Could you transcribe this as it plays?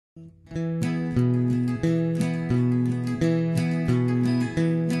Don't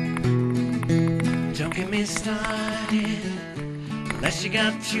get me started unless you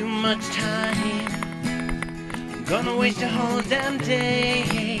got too much time. I'm gonna waste a whole damn day.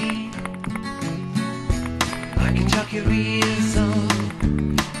 I can talk your ears off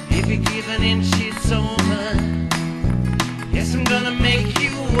if you give an inch it's over. Yes, I'm gonna make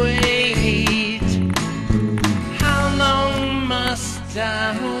you wait. How long must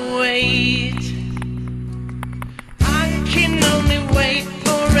I wait? I can only wait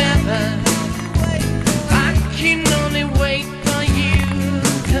forever. I can only wait for you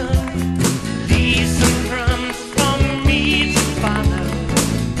to leave some crumbs for me to follow.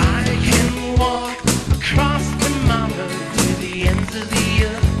 I can walk across tomorrow to the ends of the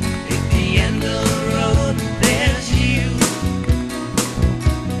earth. At the end of the road, there's you.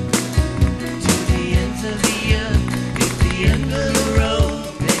 To the ends of the earth, at the end of the road,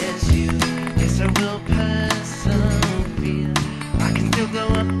 there's you. Yes, I will persevere. I can still go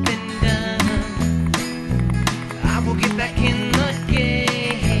up and down. I will get back in the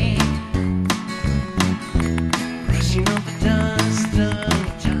game, brushing off the dust of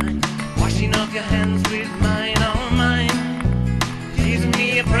time, washing off your hands with mine, all mine, giving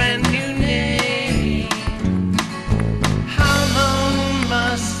me a brand new name. How long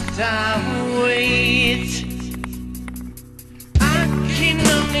must I wait? I can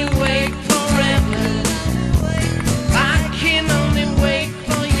only wait forever. I can only wait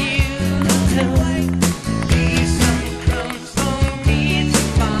for you to leave some crumbs for me to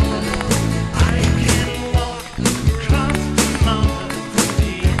follow. I can walk across tomorrow to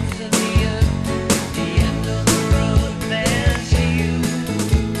the ends of the earth. At the end of the road, there's you.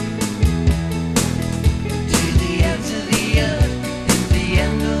 To the ends of the earth. At the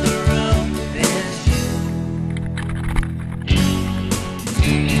end of the road, there's you.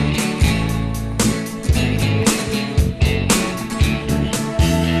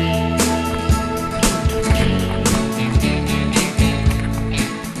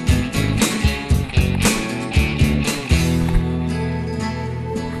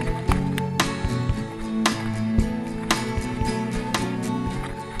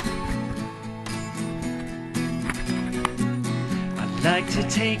 I'd like to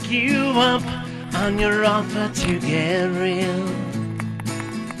take you up on your offer to get real,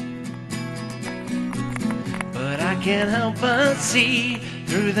 but I can't help but see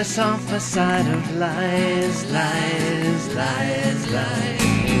through the soft facade of lies, lies, lies, lies.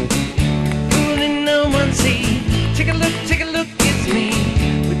 Fooling no one see. Take a look, it's me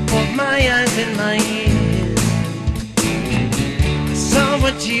with both my eyes and my ears. I saw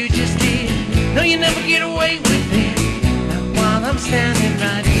what you just did. No, you never get away with it. Not while I'm standing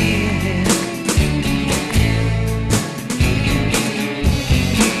right here.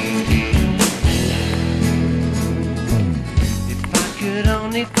 If I could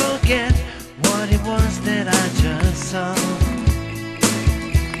only forget what it was that I just saw.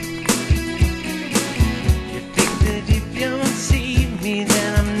 You think that if you don't see me,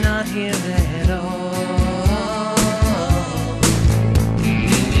 then I'm not here at all.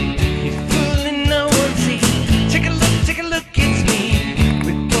 You're fooling no one see. Take a look, it's me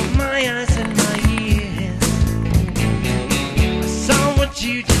with both my eyes and my ears. I saw what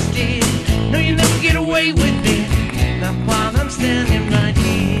you just did. No, you never get away with it. Not while I'm standing right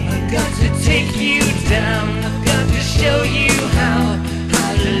here. I've got to take you down. I've got to show you how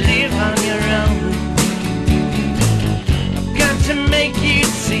to live on your own. I've got to make you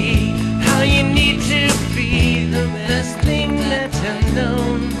see how you need to be the best thing that's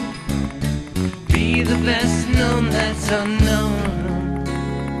unknown. Be the best known that's unknown.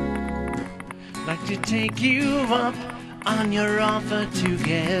 Like to take you up on your offer to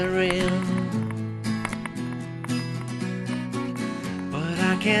get real, but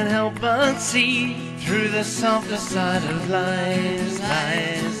I can't help but see through the soft facade of lies,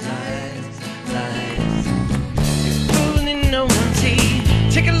 lies, lies, lies. It's fooling no one see.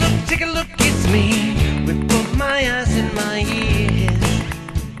 Take a look, it's me with both my eyes and my ears.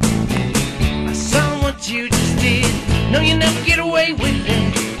 I saw what you just did. No, you never get away with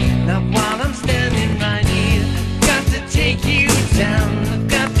it.